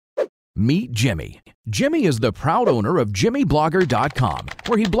Meet Jimmy. Jimmy is the proud owner of JimmyBlogger.com,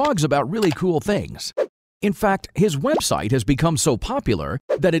 where he blogs about really cool things. In fact, his website has become so popular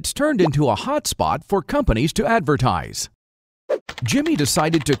that it's turned into a hotspot for companies to advertise. Jimmy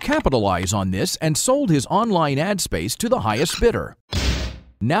decided to capitalize on this and sold his online ad space to the highest bidder.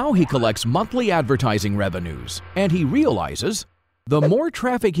 Now he collects monthly advertising revenues, and he realizes the more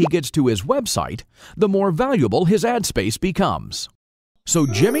traffic he gets to his website, the more valuable his ad space becomes. So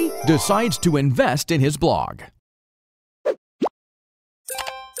Jimmy decides to invest in his blog.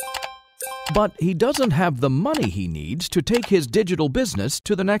 But he doesn't have the money he needs to take his digital business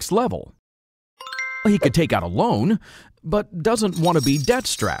to the next level. He could take out a loan, but doesn't want to be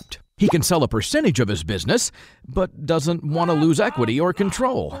debt-strapped. He can sell a percentage of his business, but doesn't want to lose equity or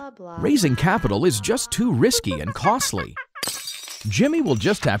control. Raising capital is just too risky and costly. Jimmy will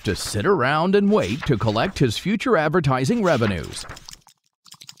just have to sit around and wait to collect his future advertising revenues.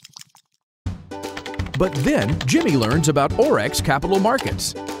 But then Jimmy learns about OAREX Capital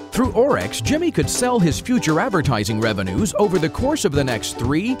Markets. Through OAREX, Jimmy could sell his future advertising revenues over the course of the next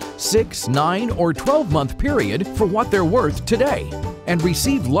 3, 6, 9, or 12-month period for what they're worth today, and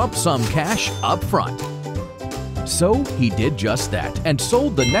receive lump sum cash up front. So he did just that and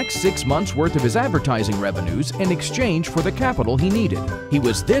sold the next 6 months' worth of his advertising revenues in exchange for the capital he needed. He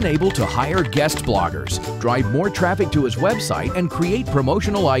was then able to hire guest bloggers, drive more traffic to his website, and create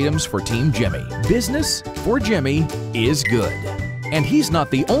promotional items for Team Jimmy. Business for Jimmy is good. And he's not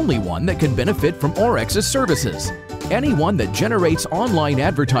the only one that can benefit from OAREX's services. Anyone that generates online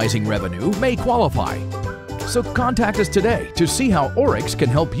advertising revenue may qualify. So contact us today to see how OAREX can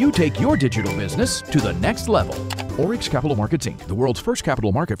help you take your digital business to the next level. OAREX Capital Markets, Inc., the world's first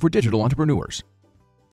capital market for digital entrepreneurs.